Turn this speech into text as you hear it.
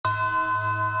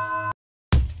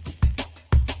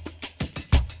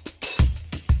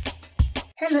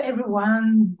Hello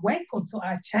everyone, welcome to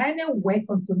our channel.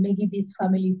 Welcome to Meggie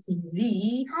Family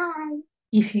TV. Hi.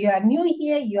 If you are new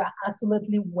here, you are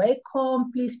absolutely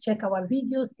welcome. Please check our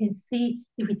videos and see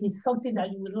if it is something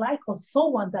that you would like or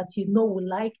someone that you know would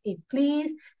like it.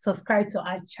 Please subscribe to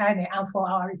our channel. And for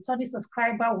our returning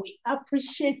subscriber, we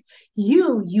appreciate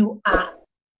you. You are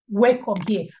welcome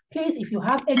here. Please, if you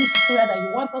have any tutorial that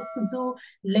you want us to do,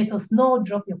 let us know.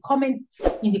 Drop your comment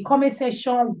in the comment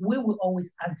section. We will always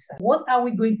answer. What are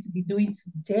we going to be doing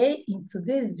today? In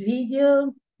today's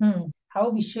video, I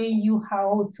will be showing you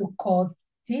how to cut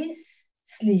this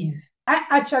sleeve. I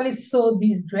actually sew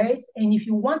this dress, and if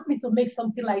you want me to make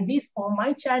something like this on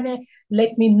my channel,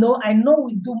 let me know. I know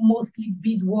we do mostly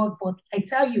beadwork, but I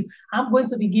tell you, I'm going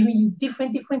to be giving you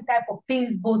different type of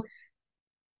things, but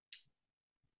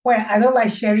well, I don't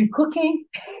like sharing cooking.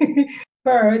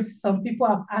 First, some people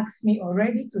have asked me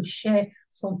already to share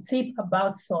some tip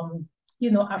about some,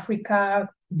 Africa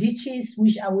dishes,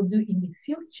 which I will do in the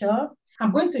future.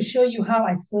 I'm going to show you how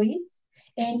I sew it.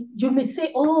 And you may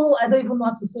say, oh, I don't even know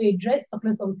how to sew a dress, talk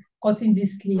less of cutting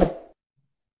this sleeve.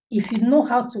 If you know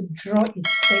how to draw a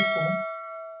circle,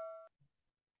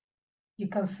 you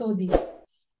can sew this.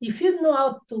 If you know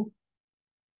how to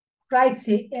write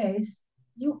a S,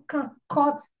 you can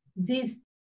cut this.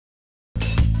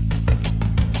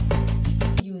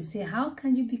 You will say, how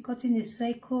can you be cutting a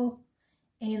circle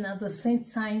and at the same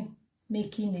time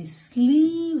making a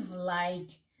sleeve like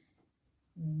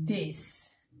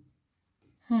this?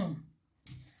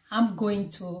 I'm going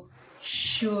to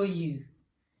show you.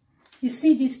 You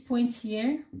see this point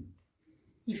here?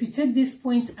 If you take this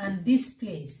point and this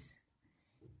place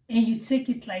and you take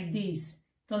it like this,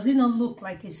 does it not look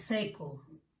like a circle?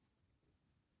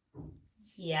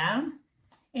 Yeah.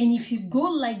 And if you go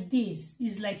like this,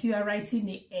 it's like you are writing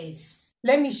a S.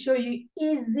 Let me show you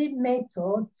easy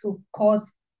method to cut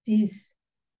this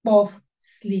puff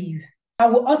sleeve. I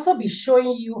will also be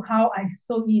showing you how I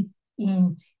sew it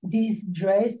in this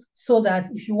dress, so that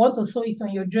if you want to sew it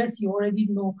on your dress, you already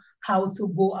know how to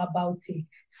go about it.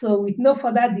 So with no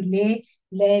further delay,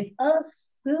 let us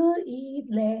do it.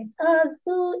 Let us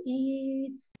do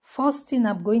it. First thing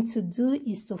I'm going to do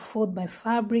is to fold my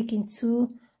fabric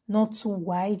into not too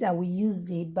wide. I will use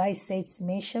the biceps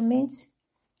measurement,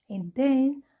 and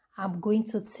then I'm going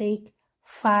to take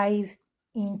 5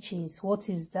 inches. What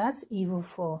is that even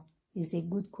for? Is a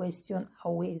good question. I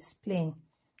will explain.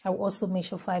 I will also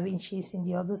measure 5 inches in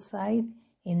the other side,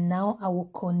 and now I will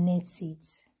connect it.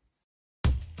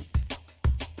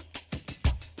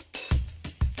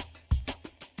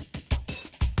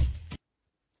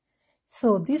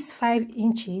 So this 5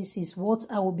 inches is what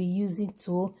I will be using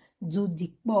to do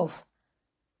the puff.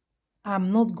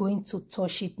 I'm not going to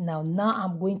touch it now. Now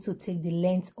I'm going to take the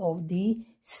length of the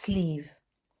sleeve.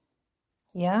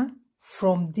 Yeah,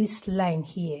 from this line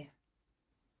here.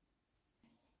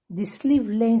 The sleeve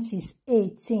length is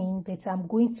 18, but I'm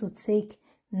going to take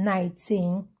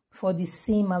 19 for the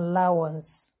seam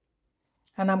allowance.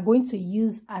 And I'm going to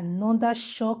use another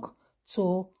chalk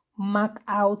to mark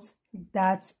out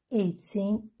that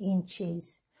 18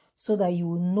 inches so that you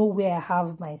will know where I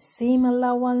have my seam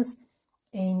allowance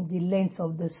and the length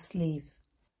of the sleeve.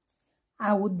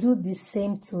 I will do the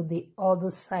same to the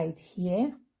other side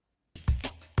here.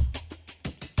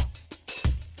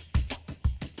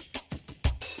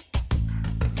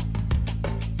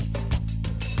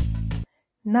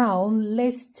 Now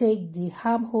let's take the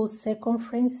armhole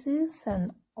circumferences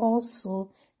and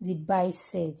also the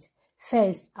bicep.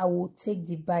 First, I will take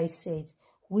the bicep,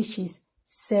 which is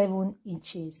 7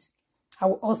 inches. I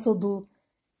will also do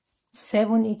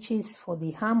 7 inches for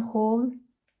the armhole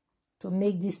to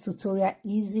make this tutorial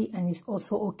easy, and it's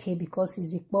also okay because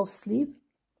it's a puff sleeve.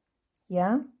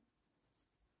 Yeah,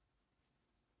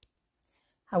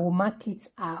 I will mark it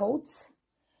out.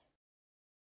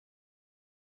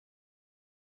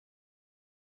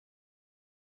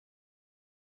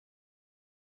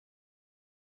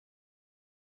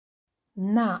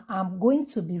 Now I'm going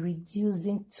to be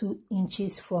reducing 2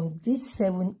 inches from this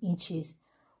 7 inches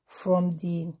from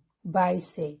the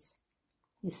biceps.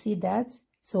 You see that?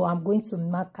 So I'm going to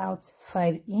mark out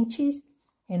 5 inches,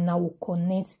 and I will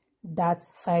connect that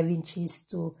 5 inches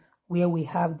to where we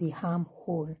have the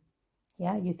armhole.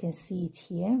 Yeah, you can see it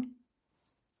here.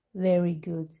 Very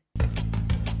good.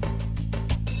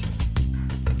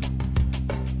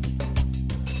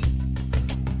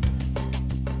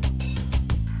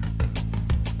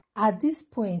 At this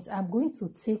point, I'm going to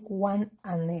take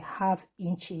 1.5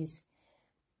 inches.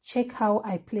 Check how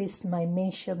I place my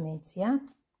measurement, yeah?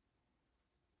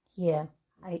 Here,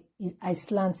 I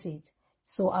slant it.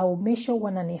 So I will measure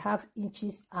 1.5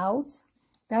 inches out.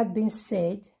 that being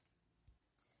said,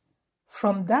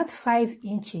 from that 5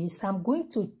 inches, I'm going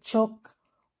to chalk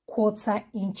 1/4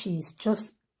 inches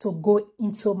just to go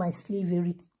into my sleeve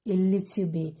a little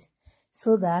bit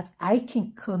so that I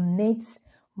can connect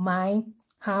my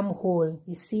armhole.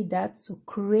 You see that? To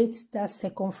create that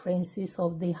circumferences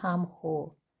of the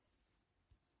armhole.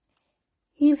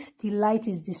 If the light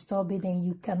is disturbing and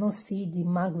you cannot see the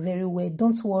mark very well,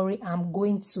 don't worry. I'm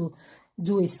going to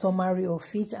do a summary of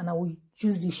it and I will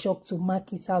use the chalk to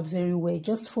mark it out very well.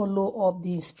 Just follow up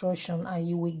the instruction and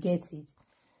you will get it.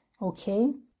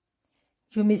 Okay?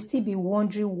 You may still be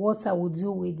wondering what I will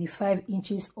do with the 5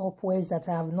 inches upwards that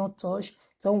I have not touched.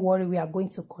 Don't worry, we are going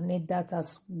to connect that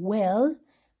as well.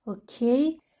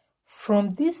 Okay? From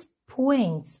this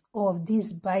point of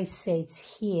this bisect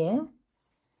here,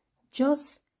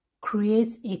 just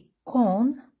create a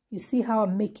cone. You see how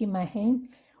I'm making my hand?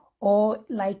 Or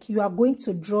like you are going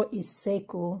to draw a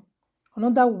circle.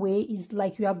 Another way is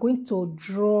like you are going to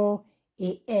draw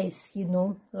a S, you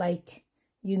know, like,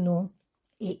 you know,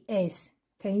 a S.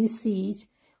 Can you see it?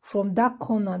 From that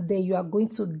corner there, you are going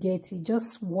to get it.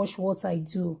 Just watch what I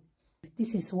do.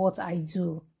 This is what I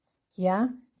do, yeah,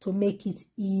 to make it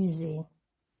easy.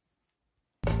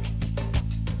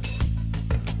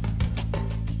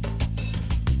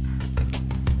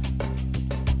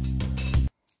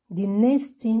 The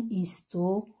next thing is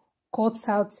to cut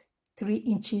out 3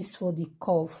 inches for the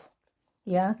cuff.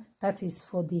 Yeah, that is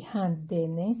for the hand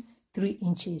then, 3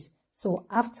 inches. So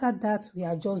after that, we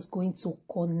are just going to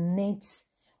connect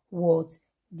what?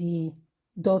 The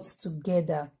dots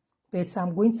together. But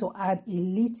I'm going to add a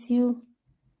little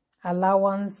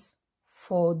allowance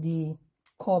for the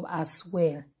curve as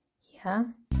well. Yeah.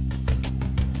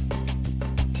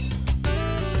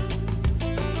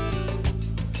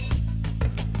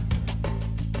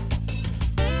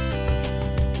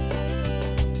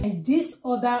 And this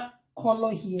other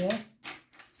color here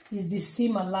is the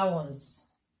seam allowance.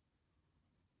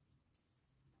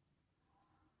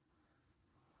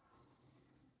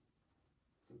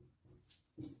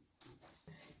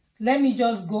 Let me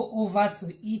just go over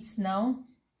to it now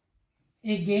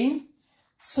again.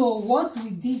 So what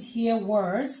we did here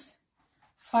was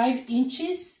 5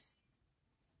 inches.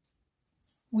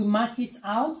 We mark it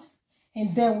out,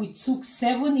 and then we took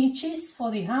 7 inches for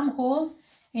the armhole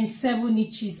and 7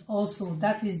 inches also.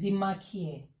 That is the mark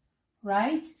here,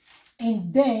 right?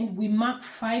 And then we mark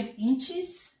 5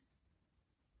 inches.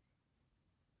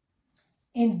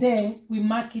 And then we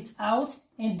mark it out,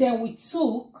 and then we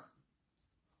took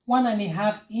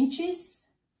 1.5 inches,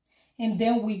 and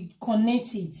then we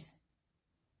connect it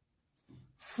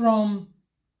from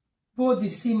both the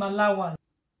seam allowance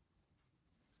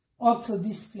up to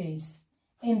this place.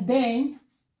 And then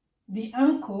the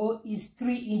ankle is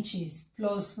 3 inches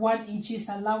plus 1 inches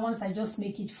allowance. I just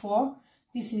make it 4.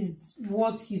 This is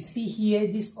what you see here,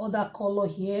 this other color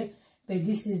here, but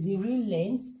this is the real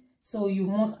length, so you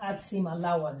must add seam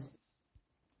allowance.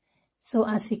 So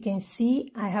as you can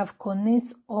see, I have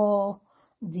connected all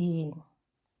the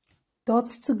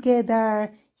dots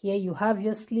together. Here you have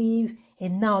your sleeve,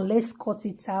 and now let's cut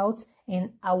it out,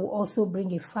 and I will also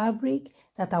bring a fabric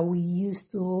that I will use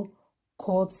to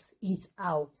cut it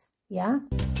out. Yeah.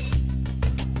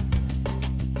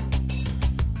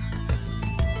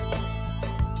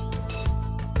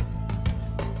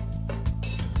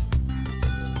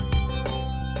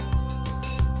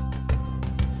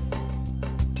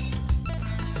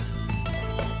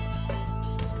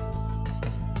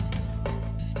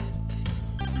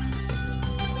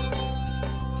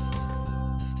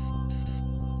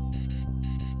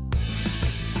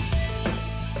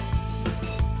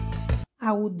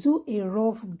 I will do a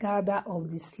rough gather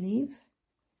of the sleeve,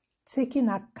 taking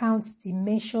account the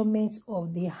measurements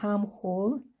of the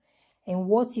armhole. And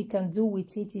what you can do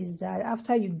with it is that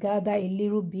after you gather a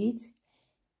little bit,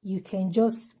 you can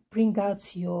just bring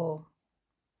out your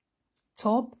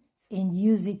top and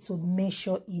use it to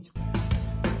measure it.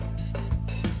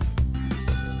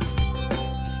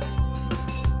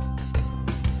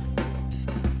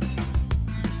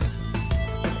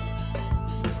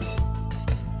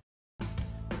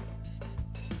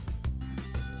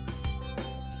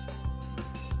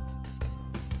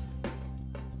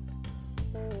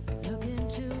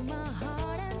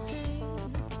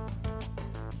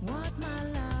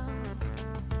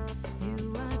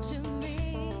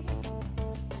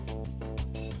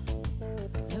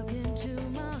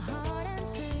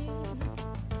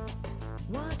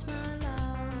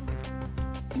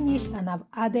 And I've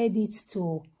added it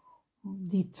to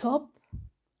the top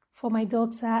for my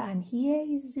daughter, and here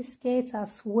is the skirt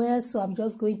as well. So I'm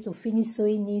just going to finish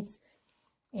sewing it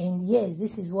And yes,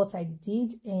 this is what I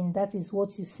did, and that is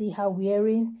what you see her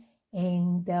wearing.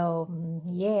 And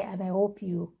yeah, and I hope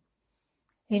you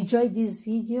enjoy this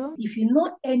video. If you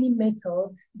know any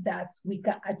method that we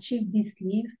can achieve this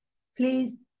sleeve,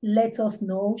 please let us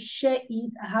know. Share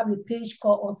it. I have a page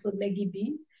called also Meggie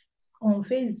Beats on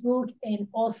Facebook and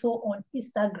also on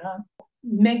Instagram,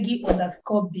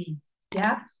 Meggie_beats.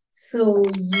 Yeah, so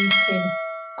you can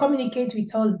communicate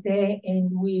with us there, and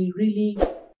we really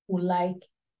would like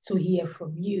to hear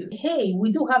from you. Hey,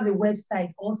 we do have a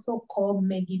website also called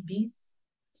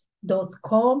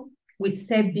MeggieBeats.com. We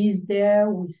sell beads there,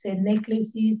 we sell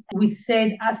necklaces, we sell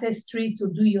accessories to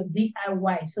do your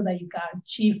DIY so that you can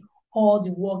achieve all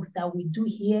the works that we do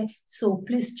here. So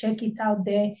please check it out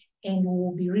there, and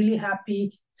we'll be really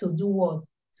happy to do what?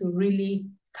 To really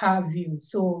have you.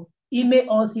 So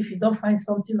email us if you don't find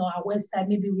something on our website.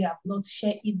 Maybe we have not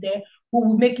shared it there. We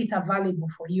will make it available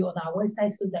for you on our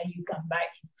website so that you can buy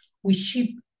it. We ship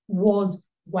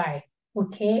worldwide.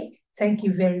 Okay? Thank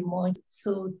you very much.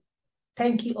 So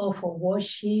thank you all for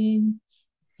watching.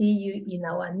 See you in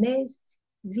our next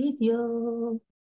video.